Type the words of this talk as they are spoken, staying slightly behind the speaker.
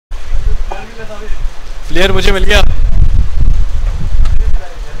Flare मुझे मिल गया।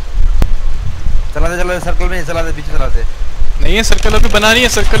 चला दे, चला दे, सर्कल में चला दे, पीछे चला दे। नहीं है सर्कल अभी बना नहीं है,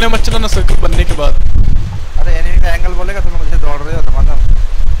 सर्कल में मत चलाना, सर्कल बनने के बाद। अरे एनिमी का एंगल बोलेगा तुम मुझे दौड़ रहे हो धमाधम।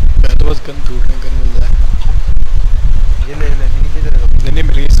 मैं तो बस गन ढूंढने गन मिल जाए। ये ले मिनी की तरह नहीं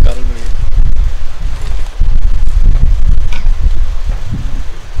मिल गई, इस कारण मिल गई।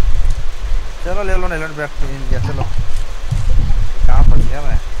 चलो ले लो नेलेंट बैक गया। चलो कहाँ फंस गया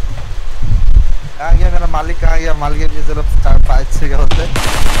मैं, कहाँ गया मेरा मालिक, कहाँ गया मालिक? मुझे जरा 5 से क्या होते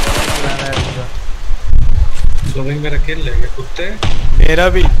तो भाई मेरा किल ले गए कुत्ते। मेरा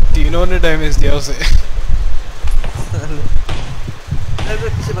भी, तीनों ने डैमेज दिया उसे।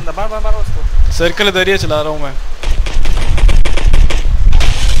 पीछे बंदा, मार मार मार उसको। सर्कल दरिया चला रहा हूँ मैं।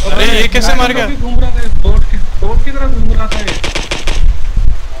 अरे ये कैसे मार गया? घूम रहा था बोट की तरह घूम रहा था ये।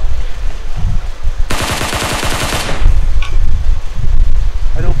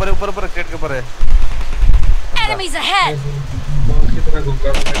 अरे ऊपर ऊपर ऊपर क्रेट के ऊपर है। Enemies ahead. बोट की तरह घूम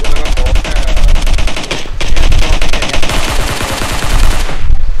रहा था, मेरे को लगा बोट है।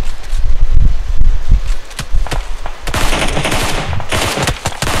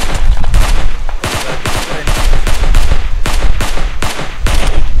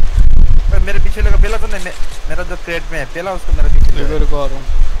 मेरे पीछे लगा पहला तो नहीं, मेरा जो क्रेट में है पहला उसको मेरे पीछे देखो रुको आ रहा हूं।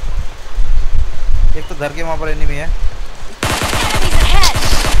 एक तो घर के वहां पर एनिमी है।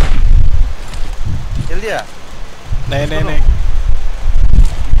 जल्दी आ। नहीं नहीं नहीं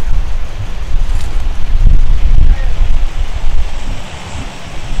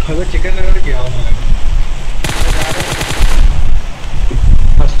अबे चिकन नगर किया हूं मैं,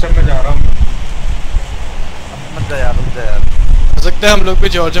 फर्स्ट टाइम में जा रहा हूं। मत जा यार, रुक जा यार। हो सकता है हम लोग भी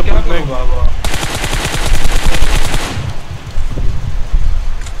जॉर्जिया पुल में। बाबा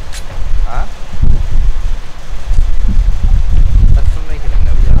हां कस्टम नहीं खेलेंगे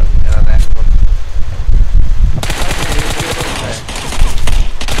अभी यार, मेरा रैंक बहुत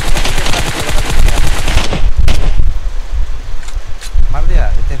मार दिया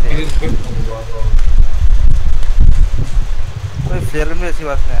इतने थे। कोई फ्लेयर गन भी ऐसी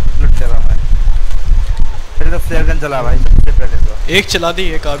बात नहीं है, लूट ले रहा मैं। फिर तो फ्लेयर गन चला भाई सबसे पहले तो। एक चला दी,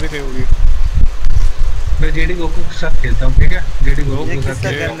 एक आ भी गई होगी। मैं जेडी गोकू के साथ खेलता हूं, ठीक है? जेडी गोकू के साथ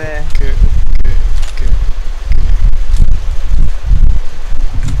किसका गन है?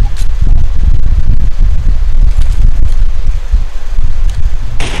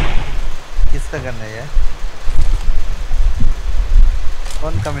 किसका गन है ये?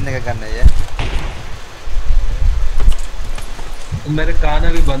 कौन कमीने का गन है ये? मेरे कान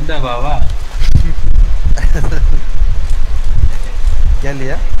अभी बंद है बाबा। क्या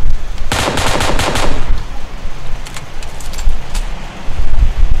लिया?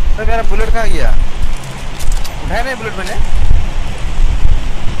 तो मेरा बुलेट कहाँ गया? उठाया नहीं बुलेट मैंने?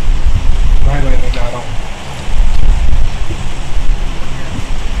 भाई मैं जा रहा हूँ।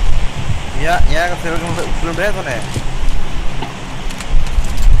 यहाँ का सेवन बुलेट है तूने?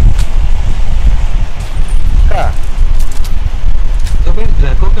 क्या? तो फिर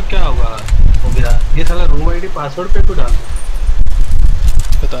ड्रैको का क्या होगा? हो गया ये साला रूम आईडी पासवर्ड पे क्यों डाल?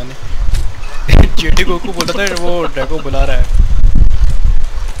 पता नहीं। जेडी गोकू बोला था वो ड्रैको बुला रहा है।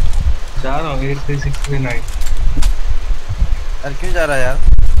 जा रहा हूँ 83639। अरे क्यों जा रहा है यार?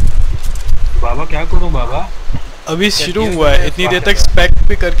 बाबा क्या करूँ बाबा? अभी शुरू हुआ है, इतनी देर तक स्पेक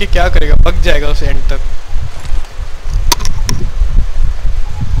पे करके क्या करेगा? पक जाएगा उसे एंड तक।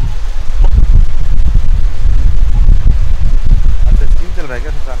 अच्छा स्ट्रीम चल रहा है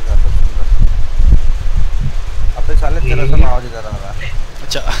क्या सुल्तान का? सब सुन रहा। अब तो साले तेरा सब आवाज जा रहा है।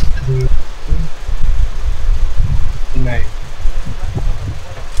 अच्छा नहीं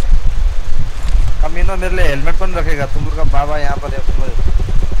कमीनो मेरे लिए हेलमेट कौन रखेगा? तुम लोग का बाबा यहाँ पर है।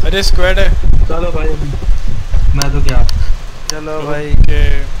 अरे स्क्वाड है। चलो भाई मैं तो क्या, चलो भाई के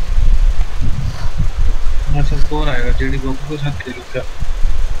मैं सब कौन आएगा? जेडी गोकू के साथ खेलूं क्या?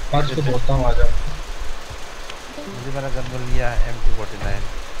 आज तो बोलता हूँ आ जाओ। मुझे मेरा गन मिल गया M249।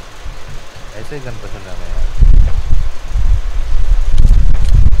 ऐसे ही गन पसंद है यार।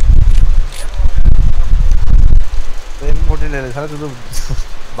 तो M14 ले ले साले, तू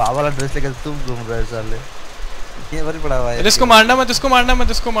बाबा वाला ड्रेस लेकर तुम घूम रहे हो साले। ये बड़ी बड़ा हुआ है। इसको मारना मत, इसको मारना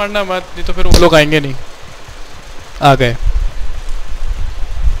मत, इसको मारना मत, नहीं तो फिर वो लोग आएंगे नहीं। आ गए।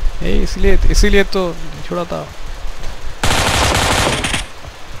 इसीलिए तो छोड़ा था।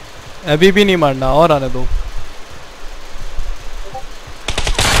 अभी भी नहीं मारना, और आने दो।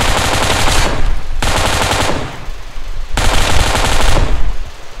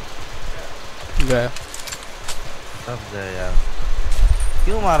 गया सब गए यार।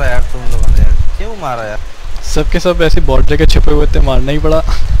 क्यों मारा यार तुम लोगों ने यार? क्यों मारा यार? सबके सब ऐसे बॉर्डर के छुपे हुए थे, मारना ही पड़ा।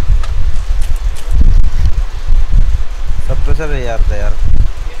 सप्रेसर है यार यार।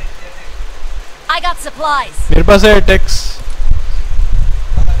 I got supplies. मेरे पास है टेक्स।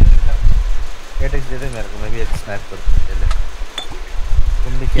 एटेक्स दे दे मेरे को, मैं भी एक स्नाइप कर ले।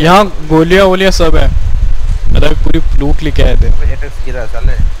 तुम भी क्या यहाँ गोलियां वोलियां सब है, मतलब पूरी लूट लेके आए थे। एटेक्स गिरा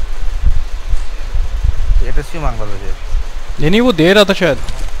साले। एटेक्स क्यों मांग रहा था? नहीं वो दे रहा था शायद।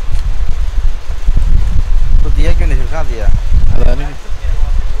 तो दिया क्यों नहीं? फिर कहाँ दिया? पता नहीं।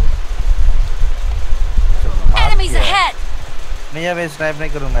 Enemies ahead. नहीं यार मैं स्नाइप नहीं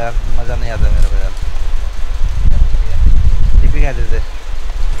करूँगा यार, मज़ा नहीं आता मेरे को यार। टीपी क्या देते?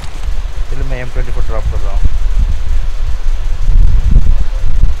 चलो मैं M24 ड्रॉप कर रहा हूँ।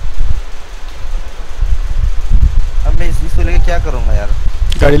 अब मैं इसको लेके क्या करूँगा यार?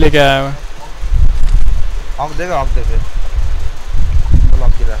 गाड़ी लेके आया मैं। ऑक देगा, ऑक दे फिर। तो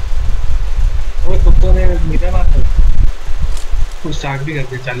ऑक गिरा। वो कुत्तों ने मीरा मारा, कुछ स्टार्ट भी कर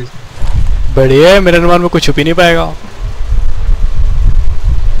दिया 40 में। बढ़िया है, मेरे अनुमान में कुछ छुप ही नहीं पाएगा।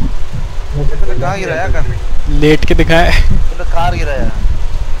 तो कहाँ गिराया कर? लेट के दिखाए। तो कार गिराया।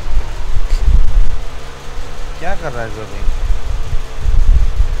 क्या कर रहा है जो भाई?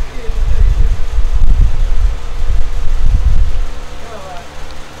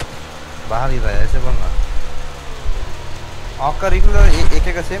 बाहर गिराया, ऐसे बनना। ऑक का रिकॉल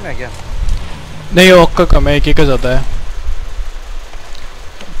एक का सेम है क्या? नहीं ऑक का कम है, एक का ज़्यादा है।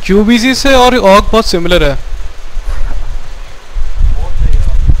 QBC से और ऑक बहुत सिमिलर है।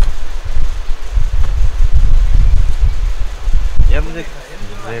 यार मुझे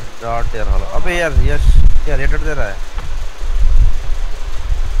रेड डॉट यार वाला, अबे यार यश क्या रेड डॉट दे रहा है?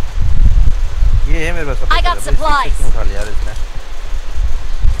 ये है मेरे पास। I got supplies. उठा लिया यार इसने।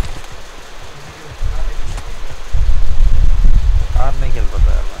 कार नहीं खेल पाता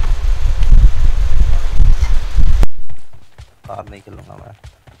यार मैं, कार नहीं खेलूंगा मैं,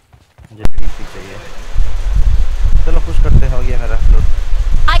 मुझे टीपी चाहिए। चलो कुछ करते हैं, हो गया मेरा लूट।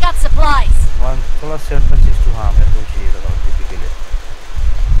 I got supplies. थोड़ा 7.62 हाँ मेरे को चाहिए था टीपी के लिए।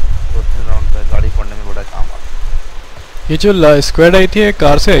 2-3 राउंड पे गाड़ी पड़ने में बड़ा काम आता। ये जो स्क्वाड आई थी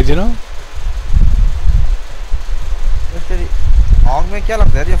कार से आई थी ना? तेरी ऑग में क्या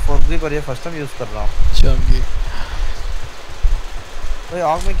लगता है यार? ये 4G पर ये फर्स्ट टाइम यूज कर रहा हूँ। चलिए तो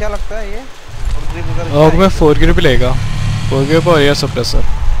ऑग में क्या लगता है ये? 4G वगैरह ऑग में 4G पे लेगा, 4G पर या सप्रेसर।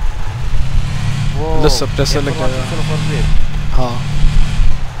 वो मतलब सप्रेसर लग जाएगा। 4G हाँ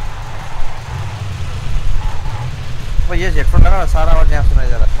वो ये हेडफोन लगा ना, सारा आवाज यहाँ सुनाई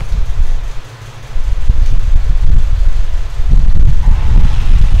जा रहा है।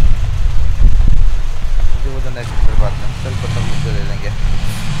 मुझे वो तो नेक्स्ट फिर बाद में चल बंदा मुझसे ले लेंगे।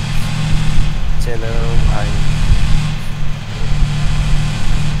 चलो भाई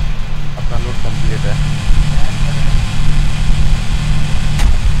अपना लूट कंप्लीट है।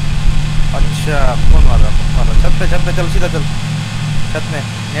 अच्छा कौन मार रहा? छत पे चल, सीधा चल छत में।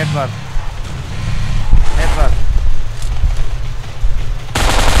 नेट मार।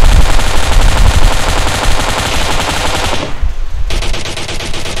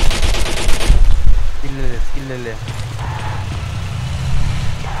 किल ले।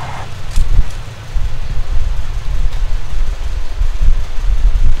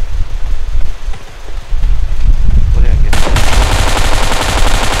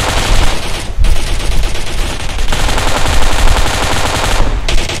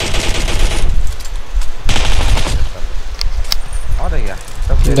 और है क्या?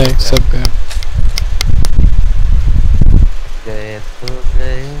 सब नहीं सब गए। गए तो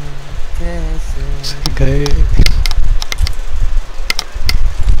गए कैसे गए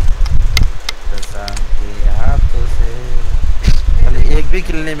के हाथों से। पहले एक भी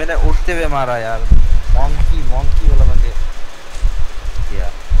किल नहीं, मैंने उठते हुए मारा यार। मॉन्की वाला बंदे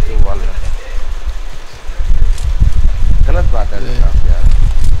यार, ये वाल में गलत बात है यार।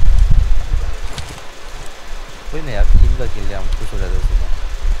 कोई नहीं यार, 3 का किल लिया, हम खुश हो जाते उसी में।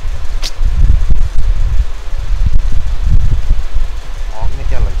 ऑन में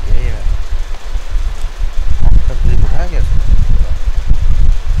क्या लग गया ये? तक ग्रिप उठाया क्या इसने?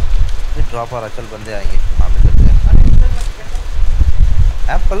 ये ड्रॉप आ रहा, चल बंदे आएंगे, मामले चलते हैं।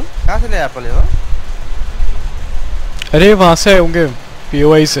 एप्पल कहाँ से ले? एप्पल ये अरे वहाँ से आए होंगे,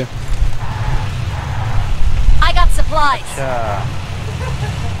 POI से। I got supplies.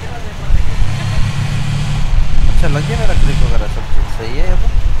 अच्छा लग गया मेरा ग्रिप वगैरह सब कुछ सही है। अब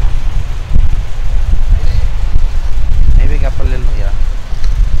मैं भी एप्पल ले लूँ यार।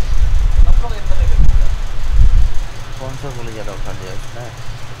 कौन सा गोली ज़्यादा उठा लिया इसने?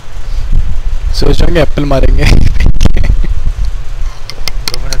 सोच रहे एप्पल मारेंगे। 2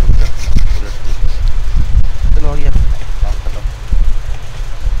 मिनट रुक जा। चलो हो गया काम खत्म।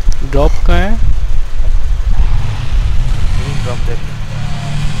 ड्रॉप कहाँ है? ड्रॉप देख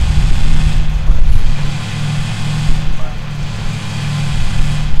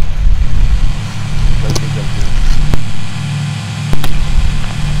जल्दी जल्दी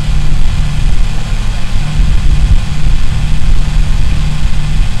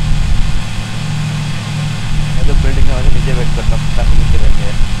मैं तो बिल्डिंग के नीचे वेट करता हूँ ताकि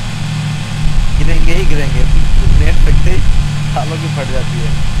गिरेंगे गिरेंगे ही गिरेंगे नेट फेंकते ही सालों की फट जाती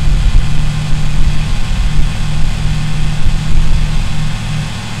है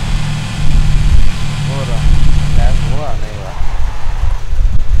हो रहा हुआ नहीं हुआ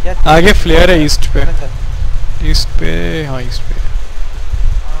क्या आगे फ्लेयर है ईस्ट पे हाँ ईस्ट पे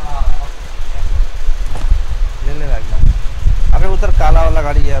ले लगना अबे उधर काला वाला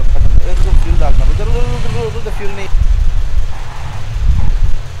गाड़ी है एक तो फ्यूल डालना उधर उधर फ्यूल नहीं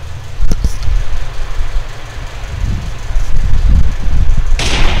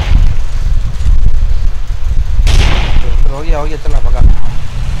हो गया चला भगा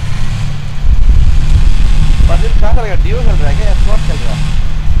बर्लिन कहाँ चल रहा है डीओ चल रहा है क्या एस्कॉर्ट चल रहा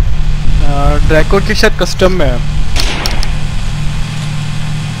है ड्रैको की शायद कस्टम में है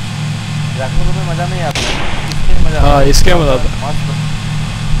ड्रैको में मजा नहीं आता इसके मजा हाँ इसके मजा आता मस्त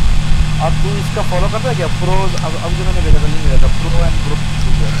अब तू इसका फॉलो करता है क्या प्रो अब जो मैंने भेजा था नहीं मिला था प्रो एंड प्रो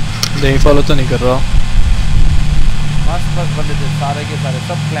नहीं फॉलो तो नहीं कर रहा मस्त बंदे थे सारे के सारे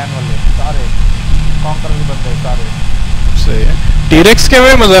सब क्लैन वाले सारे कॉन्कर के बंदे सारे सही है टीरेक्स के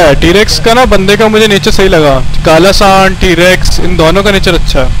में मजा है टीरेक्स का ना बंदे का मुझे नेचर सही लगा काला सान टीरेक्स इन दोनों का नेचर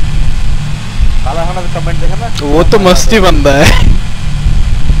अच्छा है काला सान का कमेंट देखा ना वो तो मस्ती बंदा है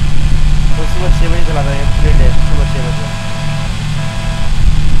वो सुबह 6 बजे चला था एवरी डे सुबह 6 बजे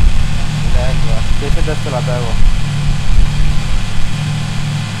कैसे 10 चलाता है वो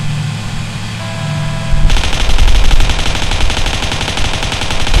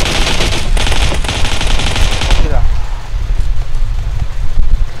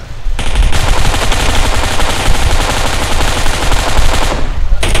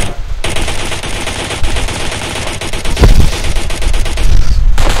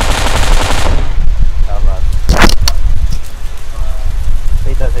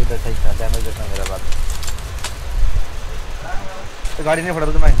गाड़ी नहीं फटा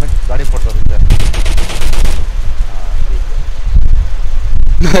तो मैं गाड़ी फोड़ता हूँ इधर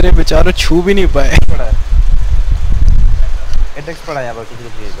अरे बेचारा छू भी नहीं पाए पड़ा है एटेक्स पड़ा है यहाँ पर किसी को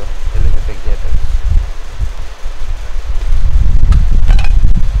चाहिए तो एल में फेंक दिया एटेक्स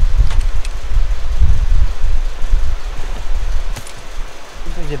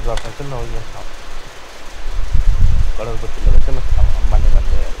ये ड्रॉप में चलो हो गया बड़ा ऊपर चलो चलो अंबानी बन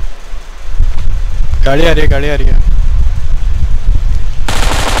गया गाड़ी आ रही है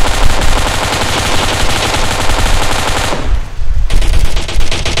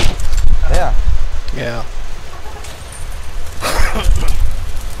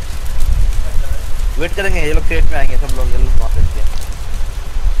वेट करेंगे ये लोग क्रेट में आएंगे सब लोग ये लोग मार देंगे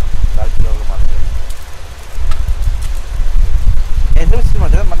 4 किलो को मार देंगे ऐसे भी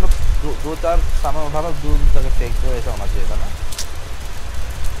मत है मतलब दो चार सामान उठा लो दूर तक फेंक दो ऐसा होना चाहिए था ना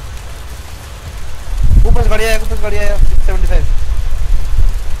ऊपर गाड़ी आया 675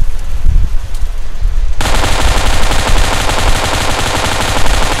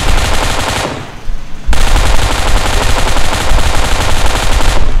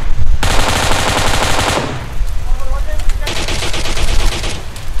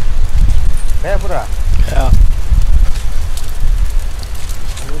 है पूरा क्या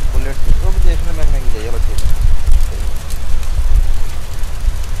बुलेट तो मुझे इसमें मैं नहीं चाहिए बच्चे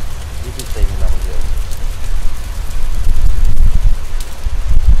ये चीज सही मिला मुझे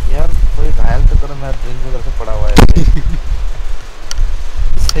यार कोई घायल तो करो मैं ड्रिंक में करके पड़ा हुआ है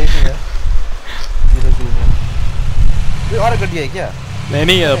सही है ये चीज है ये और गड्डी है क्या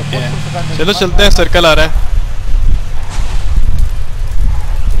नहीं है अब क्या है चलो चलते हैं सर्कल आ रहा है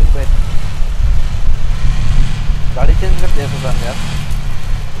गाड़ी चेंज कर दिया सुल्तान यार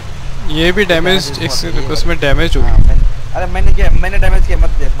ये भी डैमेज उसमें डैमेज हो गया अरे मैंने डैमेज किया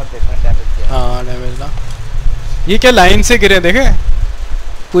मत देख मैंने डैमेज किया हाँ डैमेज ना ये क्या लाइन से गिरे देखे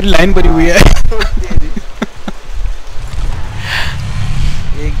पूरी लाइन भरी हुई है 1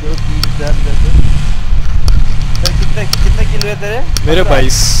 2 3 4 कितने किलो है तेरे मेरे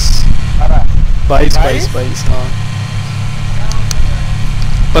 22 हाँ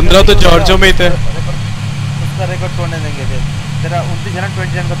 15 तो जॉर्जो में ही थे उसका रिकॉर्ड तोड़ने देंगे फिर तेरा 29 है ना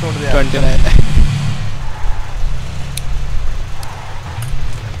 29 का तोड़ दिया 29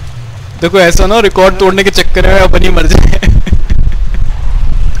 देखो ऐसा ना रिकॉर्ड तोड़ने के चक्कर में अपन ही मर जाए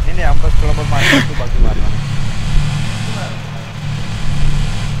नहीं हम बस थोड़ा बहुत मारना तू बाकी मारना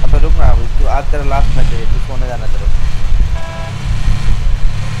अब रुक ना तू आज तेरा लास्ट मैच है तू सोने जाना तेरे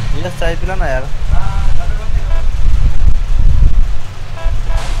ये चाय पिला ना यार।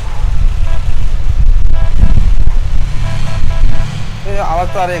 ये आवाज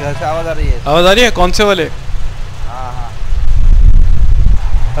तो आ रही है, घर से आवाज आ रही है। आवाज आ रही है? कौन से वाले? हाँ हाँ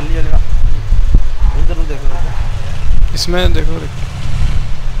पल्ली वाले का जरूर देखो। इसमें देखो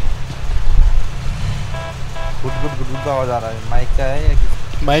गुड गुड गुड का आवाज आ रहा है। माइक का है या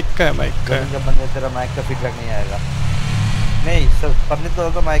किस? माइक का है, माइक का है। जब बंदे तेरा माइक का फीडबैक नहीं आएगा। नहीं सर पन्नी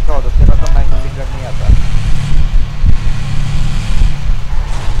तो माइक का होता, तेरा तो माइक का फीडबैक नहीं आता।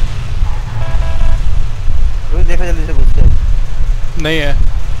 तो देखो जल्दी से घुस के। नहीं है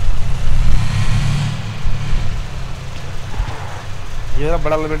ये वाला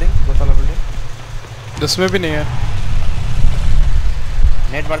बड़ा वाला बिल्डिंग, दो वाला बिल्डिंग। इसमें भी नहीं है।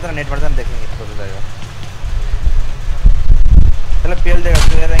 नेट बढ़ता ना देखेंगे तो जाएगा। चलो पेल देगा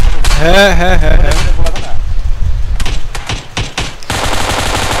तो यार है बोला था ना।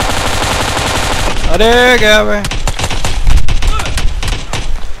 अरे गया मैं।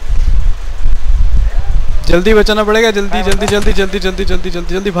 जल्दी बचाना पड़ेगा, जल्दी जल्दी जल्दी जल्दी जल्दी जल्दी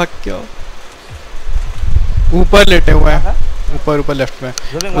जल्दी जल्दी भाग के आओ। ऊपर लेटे हुए हैं, ऊपर लेफ्ट में।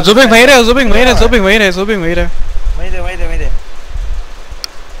 जुबिंग वहीं रहे, जुबिंग वहीं रहे। वहीं दे।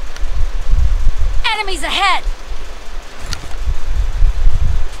 Enemies ahead!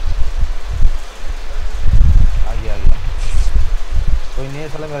 आ गया। कोई नहीं है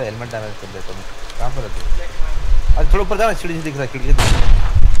साला, मेरा हेलमेट डैमेज कर देता हूँ। कहाँ पर है तू? आज थोड़ा ऊपर जाओ, सीढ़ी से दिख रहा है, खिड़की से।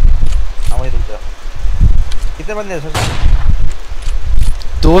 हाँ वहीं रुक जा। कितने बंदे हैं सर?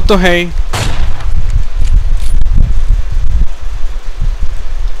 2 तो है ही।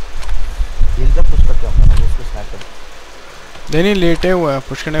 हिल का पुश करते हैं हम लोग, उसको स्नैप कर। नहीं लेटे हुए हैं,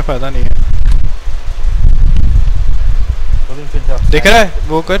 पुश करने का फायदा नहीं है। तो फिर जाओ। देख रहा है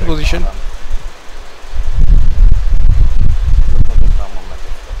वो कर पोजीशन।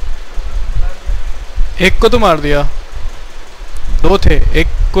 एक को तो मार दिया, 2 थे। एक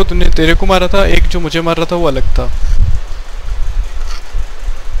को तूने तेरे को मारा था, एक जो मुझे मार रहा था वो अलग था।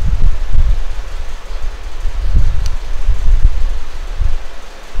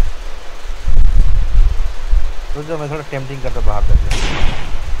 तो जो मैं थोड़ा टेम्पटिंग करता बाहर तक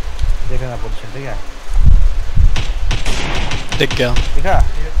देख लेना पोजीशन, ठीक है? देख गया, दिख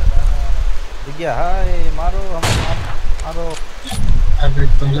गया। हाय मारो हम मारो। अबे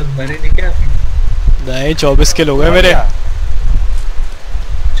तुम लोग मरे नहीं क्या? नहीं 24 के लोग हैं मेरे।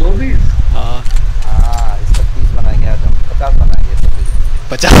 24? हाँ इसका 30 बनाएंगे आज हम, 50 बनाएंगे।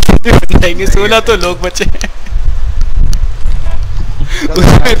 50 बनाएंगे, 16 तो लोग बचे हैं।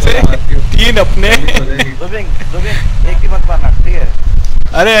 उसमें से 3 अपने। जुबिंग एक भी मत मारना, ठीक है?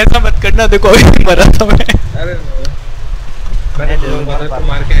 अरे ऐसा मत करना, देखो अभी मरा था मैं। अरे मैंने मदर को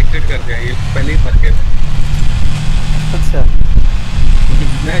मार के एक्टिव कर दिया, ये पहले ही मर गया। अच्छा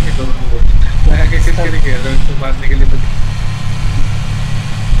मैं क्या करूँ? मैं आगे किसके लिए खेल रहा हूँ इसको मारने के लिए?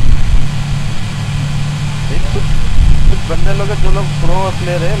 तो कुछ बंदे लोग जो लोग प्रो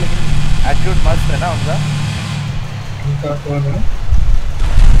प्लेयर है लेकिन एटीट्यूड मस्त है ना उनका। उनका कौन है?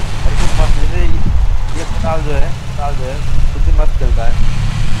 एटीट्यूड मस्त है। ये साल जो है खुद ही मस्त खेलता है।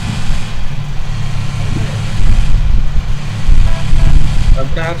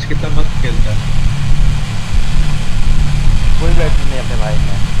 अपना हर्ष कितना मस्त खेलता है। कोई बैटरी नहीं अपने भाई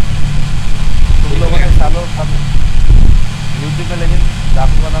में। तुम लोगों ने सालों यूट्यूब में, लेकिन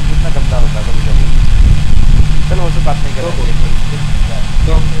दाकू का नाम कितना गंदा होता है कभी कभी। चलो उससे बात नहीं करेंगे।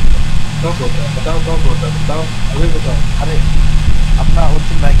 बताओ अभी बताओ। अरे अपना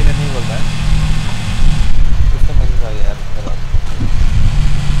उर्चिन भाई के लिए नहीं बोल रहा है, उससे मैसेज आ गया यार मेरा।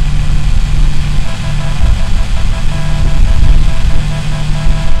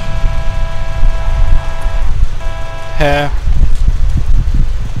 है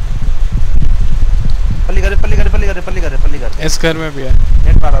पल्ली घर। इस घर में भी है।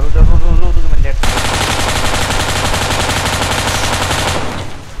 नेट मारा रुक मैं नेट।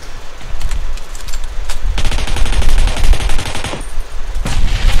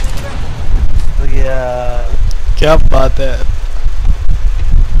 तो क्या बात है।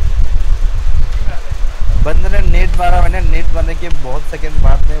 बंदे ने नेट मारा, मैंने नेट मारने के बहुत सेकंड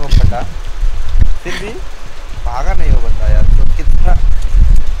बाद में वो फटा, फिर भी भागा नहीं वो बंदा यार। तो कितना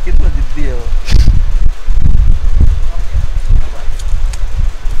जिद्दी है वो।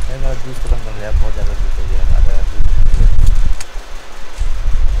 मेरा जूस खत्म कर गया, बहुत ज़्यादा जूस हो गया।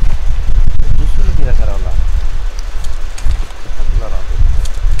 जूस नहीं पी रहा मेरा वाला, कितना पिला रहा हूँ।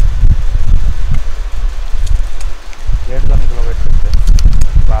 वेट का निकलो, वेट करते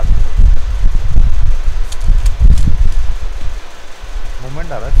बाद में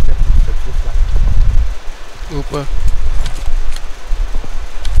मूवमेंट आ रहा है। स्टेप का ऊपर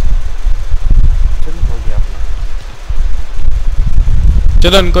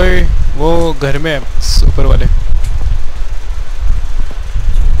चलो उनको वो घर में है ऊपर वाले।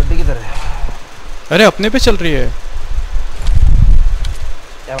 गड्डी की तरह अरे अपने पे चल रही है।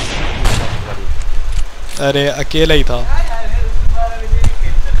 क्या अरे अकेला ही था।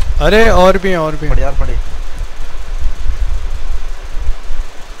 अरे और भी हैं और भी हैं। पड़ी यार पड़ी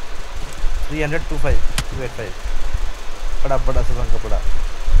 325 बड़ा बड़ा सदन का बड़ा।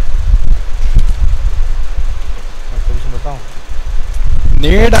 मैं पोजीशन बताऊं?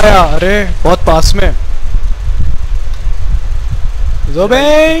 नेड आया। अरे बहुत पास में। जोबिंग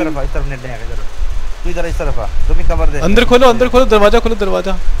इस तरफ नेट नहीं आएगा इधर। तू इधर इस तरफ आ जो भी कवर दे। अंदर खोलो दरवाजा खोलो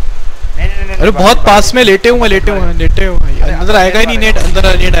दरवाजा। नहीं अरे बहुत पास में लेटे हुए अंदर आएगा ही नहीं नेट।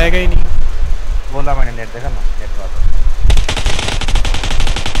 अंदर नेट आएगा ही नहीं। बोला मैंने नेट देखा ना नेट बात।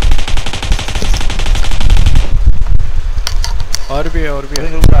 और भी है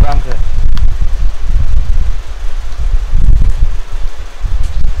आराम से।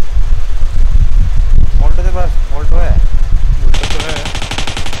 मोल्टो के पास मोल्टो है।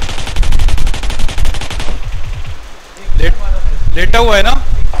 लेटा हुआ है ना।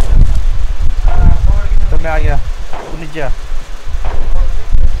 तो मैं आ गया तू नीचे आ।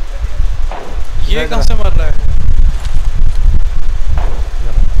 ये कहां से मर रहा है।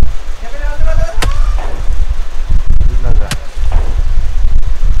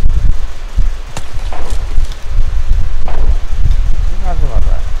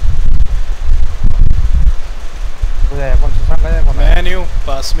 मैं नहीं हूँ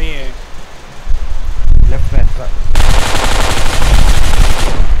पास में ही है। लेफ्ट में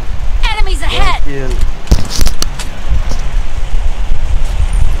Enemies ahead!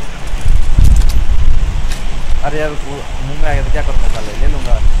 अरे यार मुंह में आ गया तो क्या करूँगा साले ले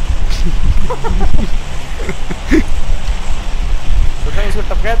लूँगा। तो क्या उसको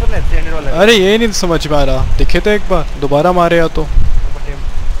टपकाया तूने 300 वाला? अरे ये नहीं समझ में आ रहा। दिखे तो एक बार दोबारा मारे या तो।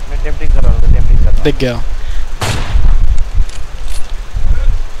 मैं टेम्पटिंग कर रहा हूँ दिख गया।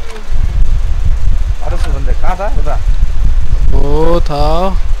 अरे उस बंदे कहाँ था बता। वो था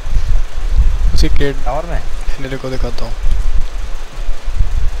उसी के टावर में। मेरे को दिखाता हूँ।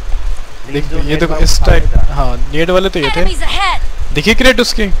 देख ये देखो नेट इस वाला टाइप। था। हाँ नेट वाले तो ये थे। Enemies ahead! दिखी क्रेट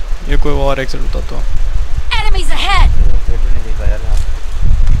उसकी। ये कोई और एक्सीडेंट होता तो। Enemies ahead! पेट भी नहीं दिखा यार यहाँ।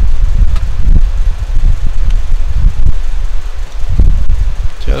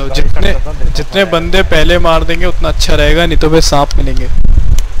 चलो गाड़ी स्टार्ट करता हूँ, देखता हूँ जितने कौन बंदे पहले मार देंगे उतना अच्छा रहेगा। नहीं तो वे सांप मिलेंगे। वो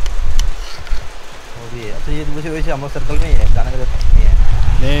भी है। अच्छा ये वैसे हम लोग सर्कल में ही है जाने का जरूरत नहीं है।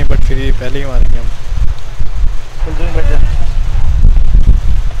 नहीं बट फिर ये पहले ही मारेंगे हम। चल जल्दी बैठ जा।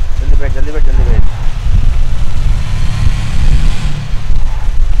 जल्दी बैठ।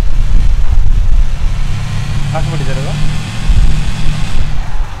 कहाँ से बैठ जा रहे हो?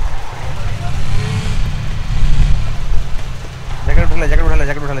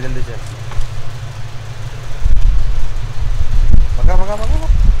 जैकेट उठा ले जल्दी से। भगा।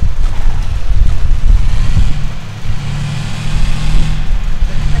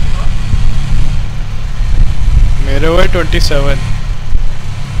 मेरे हुए 27।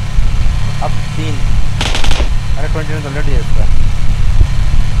 अब 3। अरे 20 ऑलरेडी है इसका।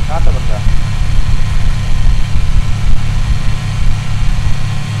 कहाँ था बंदा?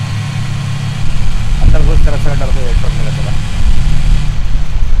 अंदर घुस कर अच्छा डाल के एक पर मेरा चला।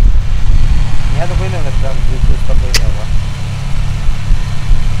 यहाँ तो कोई नहीं होगा। उस पर कोई नहीं होगा।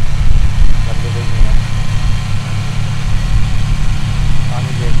 कोई नहीं है।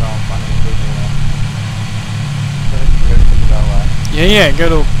 पानी देख रहा हूँ पानी में कोई नहीं है। हुआ है यही है क्या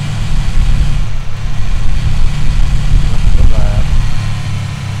लोग।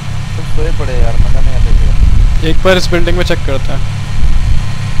 तुम सोए पड़े यार मजा नहीं आता। एक बार इस बिल्डिंग में चेक करते हैं।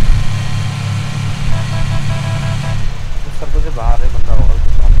 इस सर्कल से बाहर है बंदा होगा तो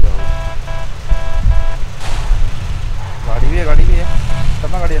काम क्या होगा। गाड़ी भी है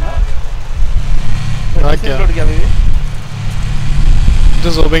कितना गाड़ी है ना। हाँ क्या लौट गया अभी जो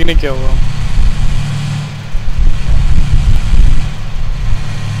जोबिंग नहीं किया हुआ।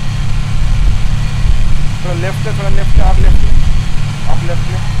 थोड़ा लेफ्ट आप लेफ्ट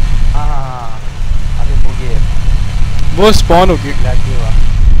में। हाँ आगे बोगी है। वो स्पॉन होगी। ये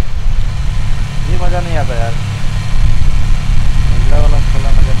मजा नहीं आता यार। वाला खुला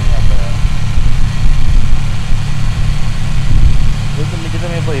मजा नहीं आता यार। तो नीचे से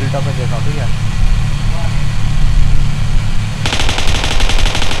मैं हिल टॉप में देखा हूँ ठीक है।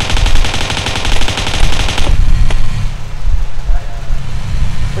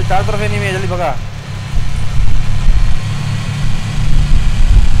 तो चार तरफ नहीं है जल्दी भगा।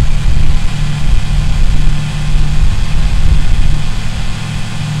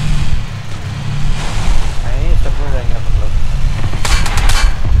 नहीं सब जाएंगे अपन लोग।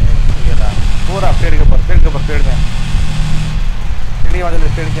 खिड़की वहाँ चले,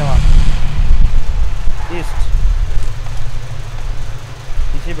 खिड़की वहाँ ईस्ट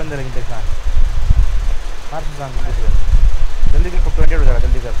पीछे बंदे लेकिन देखना मार सुशांत जल्दी कर 28 हो जाएगा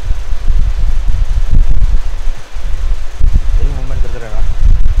जल्दी कर यही मूवमेंट करते रहना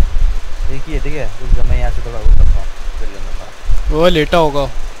एक ही है ठीक है कुछ मैं यहाँ से थोड़ा वो करता हूँ फिर लेना था वो लेटा होगा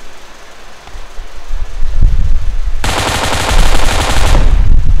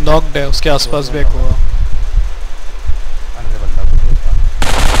नॉक्ड है उसके आसपास भी एक होगा आने बंदा को देखता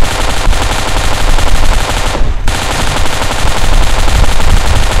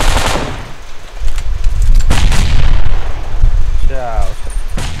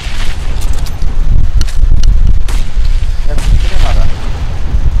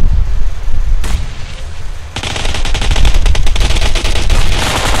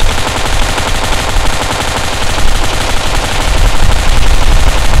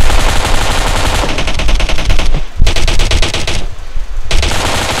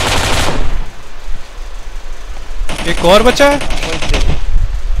एक और बचा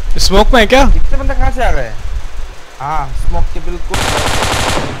है स्मोक में है क्या इतने बंदे कहाँ से आ गए हाँ स्मोक के बिल्कुल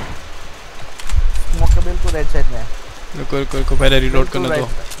राइट साइड में रुको पहले रीलोड करने दो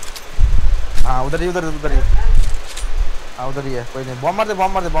हाँ उधर ही हाँ उधर ही है कोई नहीं बॉम्ब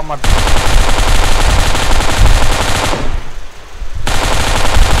मार दे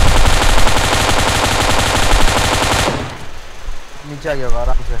नीचे आ गया होगा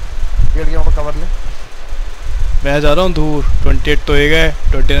आराम से पेड़ के ऊपर कवर ले मैं जा रहा हूँ दूर 28 तो एक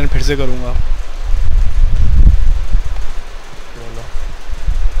है 29 फिर से करूँगा चलो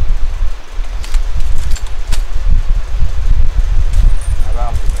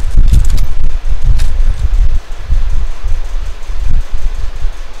आराम से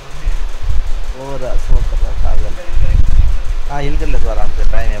और स्मोक कर रहा था हाँ हिल कर ले तो आराम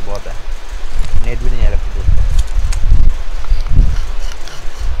से टाइम है बहुत है नेट भी नहीं आएगा फिर दोस्तों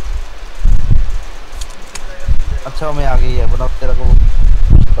अच्छा मैं आ गई है बना तेरा को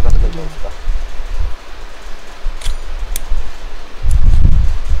पता नहीं चल रहा उसका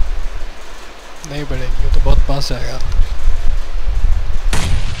नहीं बढ़ेगी तो बहुत पास आएगा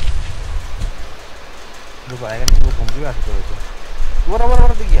रुक आएगा नहीं वो घूम के आ सकते वैसे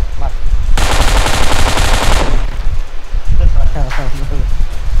वो दिख गया मार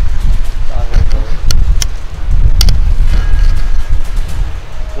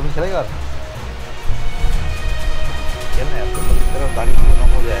तो भी चलेगा खेलना है तो तेरा दाढ़ी पूरा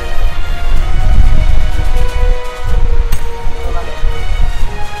हो जाएगा